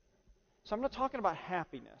circumstantial. So I'm not talking about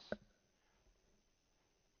happiness.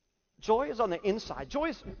 Joy is on the inside. Joy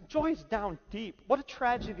is down deep. What a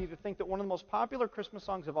tragedy to think that one of the most popular Christmas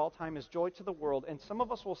songs of all time is Joy to the World, and some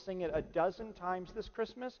of us will sing it 12 times this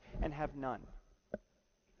Christmas and have none.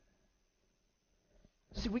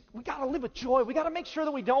 See, we got to live with joy. We got to make sure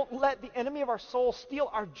that we don't let the enemy of our soul steal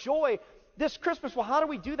our joy this Christmas. Well, how do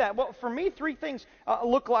we do that? Well, for me, three things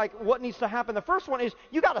look like what needs to happen. The first one is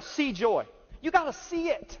you got to see joy. You got to see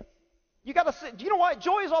it. You got to see. Do you know what?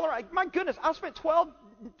 Joy is all around. My goodness, I spent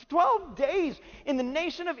 12 days in the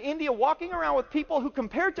nation of India walking around with people who,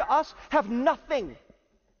 compared to us, have nothing.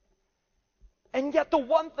 And yet the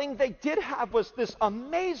one thing they did have was this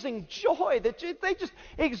amazing joy. That they just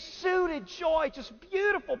exuded joy. Just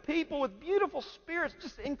beautiful people with beautiful spirits.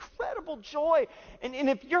 Just incredible joy. And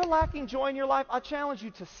if you're lacking joy in your life, I challenge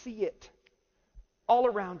you to see it all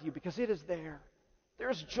around you, because it is there.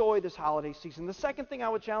 There's joy this holiday season. The second thing I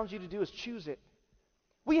would challenge you to do is choose it.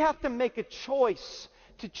 We have to make a choice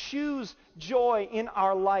to choose joy in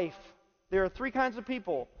our life. There are three kinds of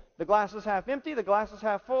people. The glass is half empty, the glass is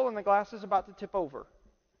half full, and the glass is about to tip over.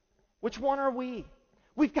 Which one are we?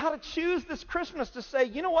 We've got to choose this Christmas to say,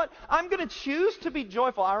 you know what? I'm going to choose to be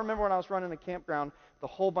joyful. I remember when I was running a campground with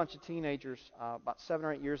a whole bunch of teenagers about 7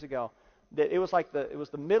 or 8 years ago. That it was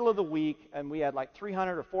the middle of the week, and we had like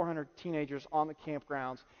 300 or 400 teenagers on the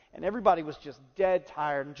campgrounds, and everybody was just dead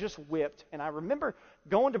tired and just whipped. And I remember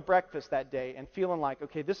going to breakfast that day and feeling like,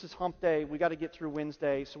 okay, this is hump day. We got to get through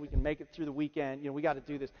Wednesday so we can make it through the weekend. We got to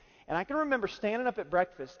do this. And I can remember standing up at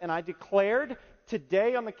breakfast, and I declared,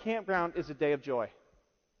 today on the campground is a day of joy.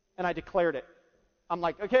 And I declared it. I'm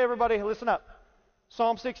like, okay, everybody, listen up.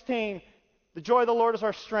 Psalm 16. The joy of the Lord is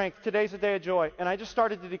our strength. Today's a day of joy. And I just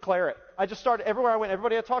started to declare it. I just started, everywhere I went,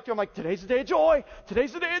 everybody I talked to, I'm like, today's a day of joy.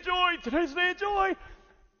 Today's a day of joy. Today's a day of joy.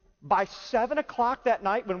 By 7 o'clock that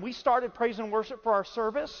night, when we started praise and worship for our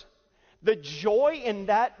service, the joy in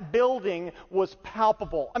that building was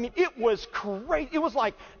palpable. I mean, it was crazy. It was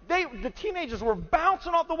like the teenagers were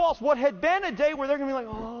bouncing off the walls. What had been a day where they're going to be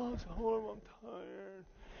like, oh, it's horrible, I'm tired.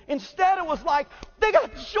 Instead, it was like, they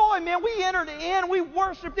got joy, man. We entered in, we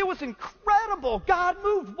worshiped. It was incredible. God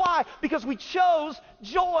moved. Why? Because we chose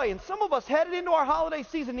joy. And some of us headed into our holiday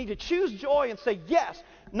season need to choose joy and say, yes,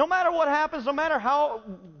 no matter what happens, no matter how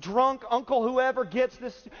drunk Uncle whoever gets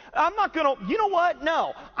this, I'm not going to, you know what?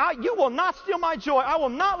 No, you will not steal my joy. I will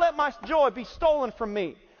not let my joy be stolen from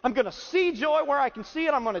me. I'm going to see joy where I can see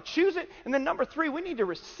it. I'm going to choose it. And then number 3, we need to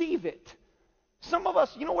receive it. Some of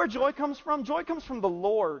us, you know where joy comes from? Joy comes from the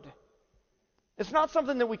Lord. It's not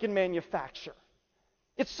something that we can manufacture.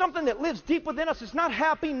 It's something that lives deep within us. It's not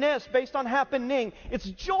happiness based on happening. It's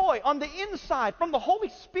joy on the inside from the Holy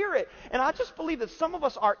Spirit. And I just believe that some of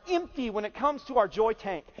us are empty when it comes to our joy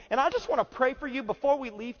tank. And I just want to pray for you before we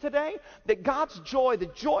leave today that God's joy, the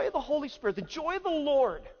joy of the Holy Spirit, the joy of the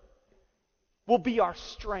Lord will be our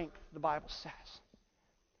strength, the Bible says.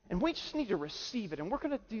 And we just need to receive it. And we're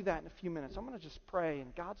going to do that in a few minutes. I'm going to just pray,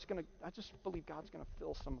 and I just believe God's going to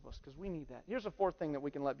fill some of us because we need that. Here's a fourth thing that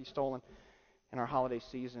we can let be stolen in our holiday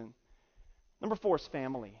season. Number 4 is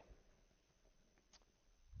family.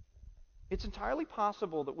 It's entirely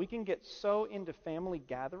possible that we can get so into family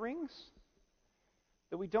gatherings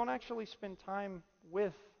that we don't actually spend time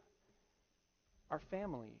with our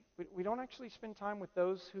family. We don't actually spend time with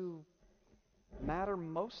those who matter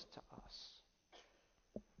most to us.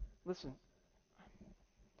 Listen,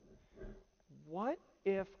 what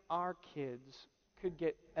if our kids could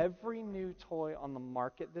get every new toy on the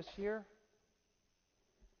market this year,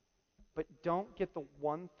 but don't get the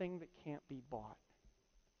one thing that can't be bought?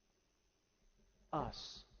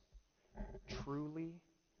 Us, truly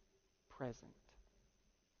present.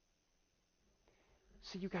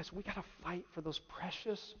 See, you guys, we got to fight for those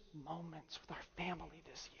precious moments with our family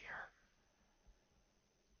this year.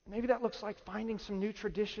 Maybe that looks like finding some new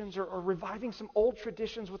traditions or reviving some old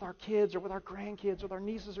traditions with our kids or with our grandkids, with our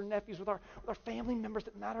nieces or nephews, with our family members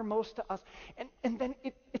that matter most to us. And then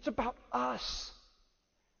it's about us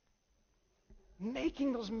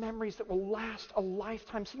making those memories that will last a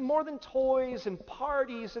lifetime. See, more than toys and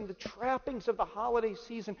parties and the trappings of the holiday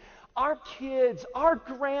season, our kids, our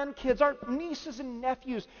grandkids, our nieces and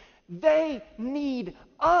nephews, they need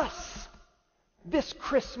us this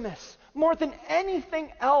Christmas. More than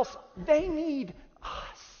anything else, they need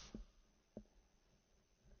us.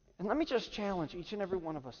 And let me just challenge each and every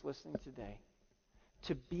one of us listening today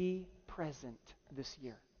to be present this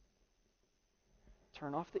year.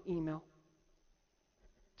 Turn off the email.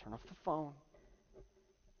 Turn off the phone.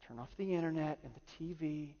 Turn off the internet and the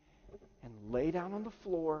TV and lay down on the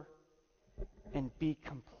floor and be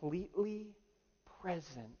completely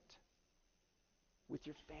present with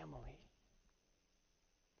your family.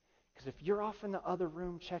 Because if you're off in the other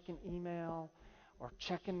room checking email or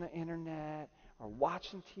checking the internet or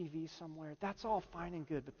watching TV somewhere, that's all fine and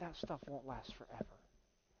good, but that stuff won't last forever.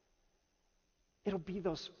 It'll be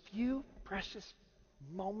those few precious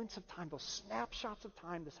moments of time, those snapshots of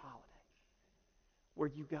time this holiday, where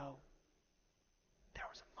you go, there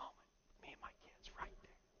was a moment with me and my kids right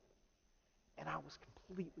there, and I was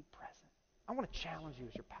completely present. I want to challenge you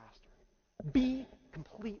as your pastor. Be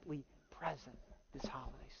completely present this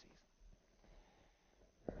holiday season.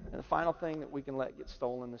 And the final thing that we can let get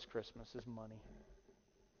stolen this Christmas is money.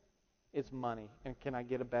 It's money. And can I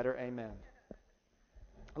get a better amen?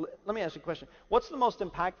 Let me ask you a question. What's the most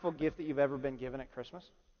impactful gift that you've ever been given at Christmas?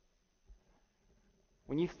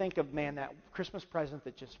 When you think of, man, that Christmas present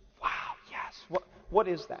that just, wow, yes. What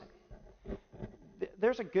is that?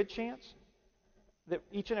 There's a good chance that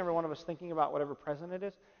each and every one of us thinking about whatever present it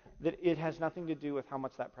is, that it has nothing to do with how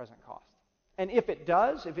much that present cost. And if it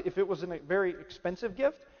does, if it was a very expensive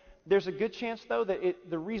gift, there's a good chance, though, that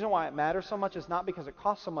the reason why it matters so much is not because it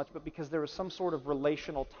costs so much, but because there was some sort of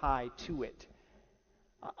relational tie to it.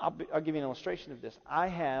 I'll give you an illustration of this. I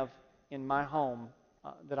have in my home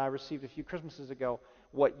that I received a few Christmases ago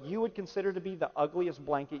what you would consider to be the ugliest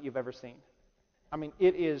blanket you've ever seen. I mean,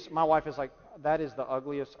 it is, my wife is like, that is the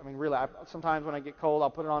ugliest. I mean, really, sometimes when I get cold,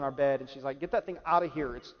 I'll put it on our bed, and she's like, get that thing out of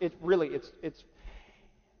here. It's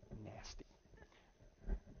nasty.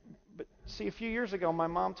 But see, a few years ago, my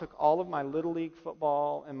mom took all of my Little League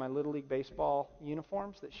football and my Little League baseball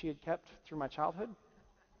uniforms that she had kept through my childhood,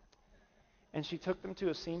 and she took them to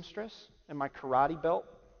a seamstress and my karate belt,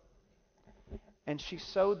 and she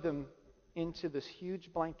sewed them into this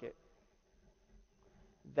huge blanket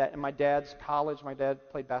that in my dad's college, my dad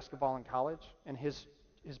played basketball in college, and his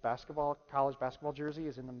college basketball jersey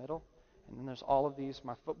is in the middle. And then there's all of these,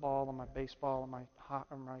 my football and my baseball and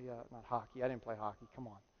not hockey. I didn't play hockey. Come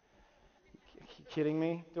on. You kidding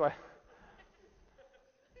me?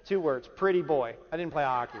 2 words, pretty boy. I didn't play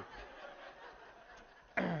hockey.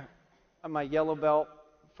 My yellow belt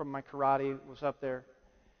from my karate was up there.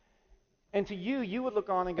 And to you would look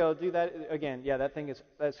on and go, dude, that, again, yeah,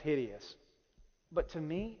 that's hideous. But to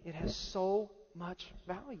me, it has so much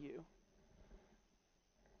value.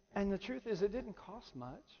 And the truth is, it didn't cost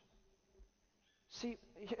much. See,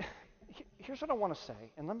 here's what I want to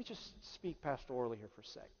say, and let me just speak pastorally here for a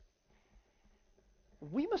sec.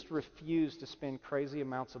 We must refuse to spend crazy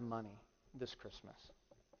amounts of money this Christmas,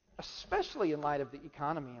 especially in light of the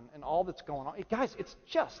economy and all that's going on. Guys, it's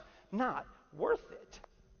just not worth it.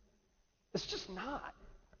 It's just not.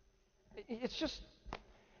 It's just,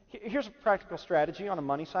 here's a practical strategy on a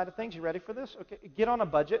money side of things. You ready for this? Okay, get on a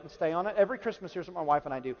budget and stay on it. Every Christmas, here's what my wife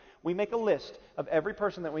and I do. We make a list of every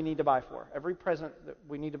person that we need to buy for, every present that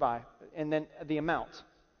we need to buy, and then the amount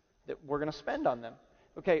that we're going to spend on them.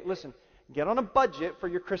 Okay, listen, get on a budget for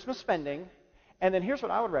your Christmas spending, and then here's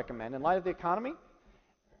what I would recommend. In light of the economy,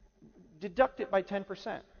 deduct it by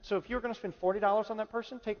 10%. So if you're going to spend $40 on that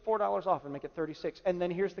person, take $4 off and make it $36. And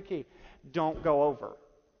then here's the key. Don't go over.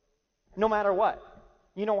 No matter what.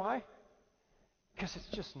 You know why? Because it's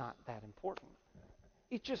just not that important.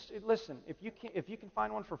 Listen, if you can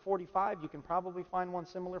find one for $45, you can probably find one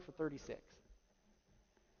similar for $36.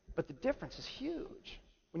 But the difference is huge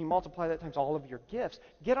when you multiply that times all of your gifts.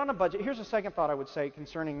 Get on a budget. Here's a second thought I would say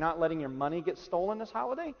concerning not letting your money get stolen this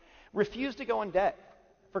holiday. Refuse to go in debt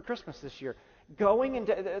for Christmas this year.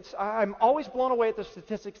 I'm always blown away at the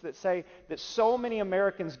statistics that say that so many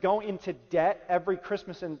Americans go into debt every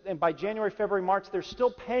Christmas, and by January, February, March, they're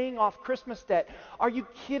still paying off Christmas debt. Are you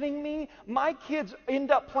kidding me? My kids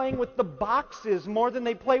end up playing with the boxes more than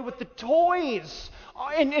they play with the toys.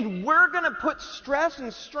 And we're going to put stress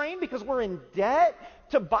and strain because we're in debt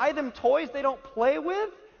to buy them toys they don't play with?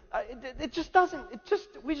 We just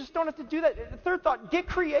don't have to do that. The third thought, get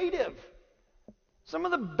creative. Some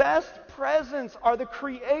of the best presents are the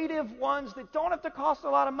creative ones that don't have to cost a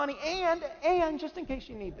lot of money. And just in case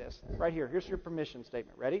you need this, right here, here's your permission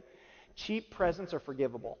statement. Ready? Cheap presents are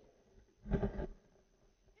forgivable.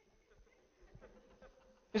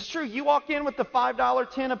 It's true. You walk in with the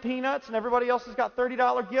 $5 tin of peanuts and everybody else has got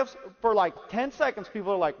 $30 gifts. For like 10 seconds,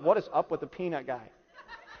 people are like, what is up with the peanut guy?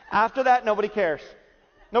 After that, nobody cares.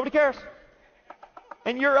 Nobody cares.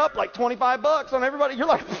 And you're up like $25 on everybody. You're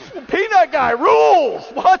like, peanut guy rules.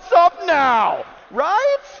 What's up now?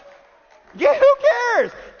 Right? Yeah, who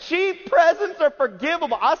cares? Cheap presents are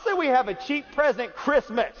forgivable. I say we have a cheap present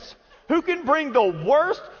Christmas. Who can bring the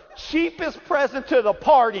worst, cheapest present to the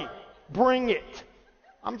party? Bring it.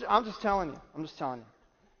 I'm just telling you. I'm just telling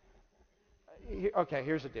you. Okay,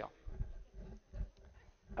 here's the deal.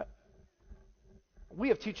 We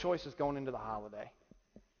have two choices going into the holiday.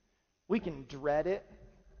 We can dread it,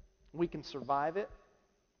 we can survive it,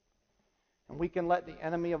 and we can let the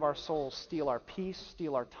enemy of our souls steal our peace,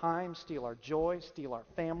 steal our time, steal our joy, steal our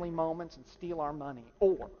family moments, and steal our money.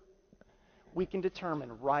 Or we can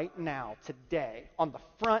determine right now, today, on the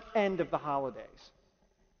front end of the holidays,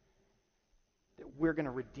 that we're going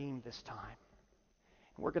to redeem this time.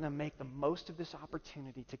 We're going to make the most of this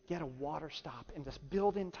opportunity to get a water stop and just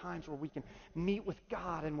build in times where we can meet with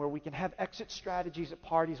God and where we can have exit strategies at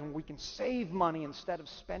parties and we can save money instead of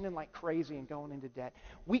spending like crazy and going into debt.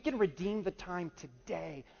 We can redeem the time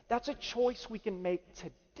today. That's a choice we can make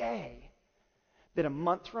today that a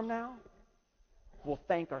month from now we'll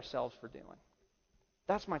thank ourselves for doing.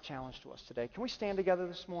 That's my challenge to us today. Can we stand together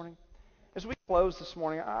this morning? As we close this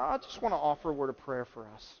morning, I just want to offer a word of prayer for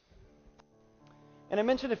us. And I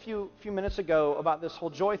mentioned a few minutes ago about this whole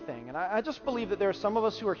joy thing. And I just believe that there are some of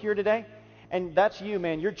us who are here today, and that's you,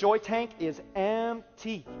 man. Your joy tank is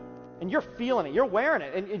empty. And you're feeling it. You're wearing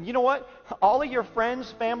it. And you know what? All of your friends,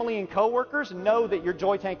 family, and coworkers know that your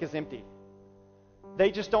joy tank is empty. They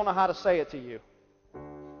just don't know how to say it to you.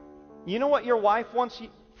 You know what your wife wants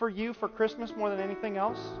for you for Christmas more than anything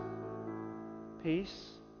else? Peace,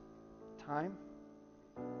 time,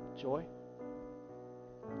 joy.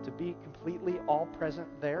 To be completely all present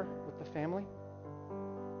there with the family.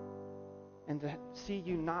 And to see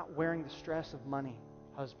you not wearing the stress of money,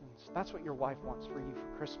 husbands. That's what your wife wants for you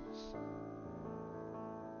for Christmas.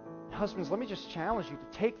 Husbands, let me just challenge you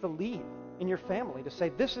to take the lead in your family to say,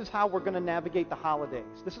 this is how we're going to navigate the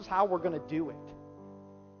holidays. This is how we're going to do it.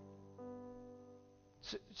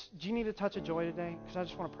 So, do you need a touch of joy today? Because I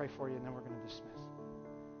just want to pray for you and then we're going to dismiss.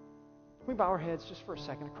 Can we bow our heads just for a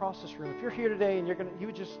second across this room? If you're here today and you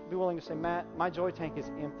would just be willing to say, Matt, my joy tank is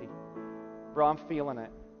empty. Bro, I'm feeling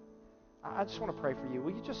it. I just want to pray for you.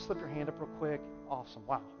 Will you just slip your hand up real quick? Awesome.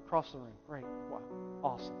 Wow. Across the room. Great. Wow.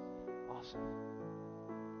 Awesome. Awesome.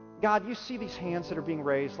 God, you see these hands that are being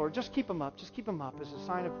raised, Lord. Just keep them up. Just keep them up as a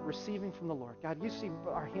sign of receiving from the Lord. God, you see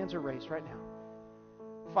our hands are raised right now.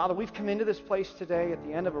 Father, we've come into this place today at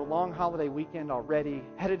the end of a long holiday weekend already,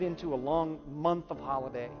 headed into a long month of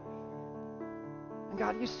holiday. And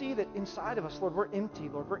God, you see that inside of us, Lord, we're empty.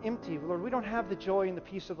 Lord, we're empty. Lord, we don't have the joy and the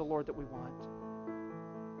peace of the Lord that we want.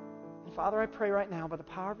 And Father, I pray right now by the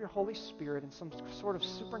power of your Holy Spirit in some sort of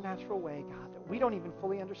supernatural way, God, that we don't even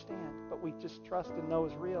fully understand, but we just trust and know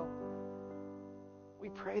is real. We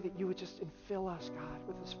pray that you would just infill us, God,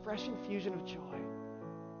 with this fresh infusion of joy.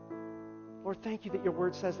 Lord, thank you that your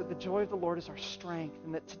word says that the joy of the Lord is our strength,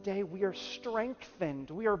 and that today we are strengthened.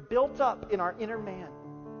 We are built up in our inner man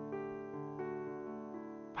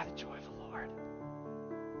by the joy of the Lord.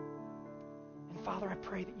 And Father, I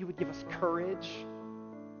pray that you would give us courage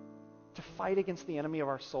to fight against the enemy of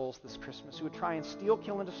our souls this Christmas, who would try and steal,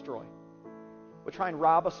 kill, and destroy, would try and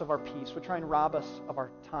rob us of our peace, would try and rob us of our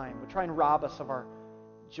time, would try and rob us of our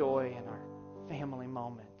joy and our family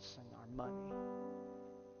moments and our money.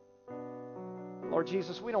 Lord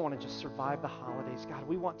Jesus, we don't want to just survive the holidays, God.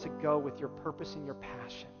 We want to go with your purpose and your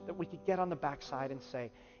passion, that we could get on the backside and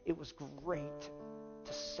say, it was great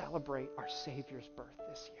to celebrate our Savior's birth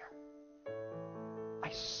this year. I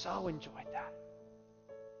so enjoyed that.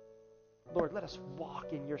 Lord, let us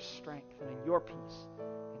walk in your strength and in your peace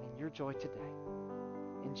and in your joy today.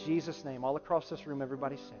 In Jesus' name, all across this room,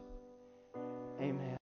 everybody said, amen.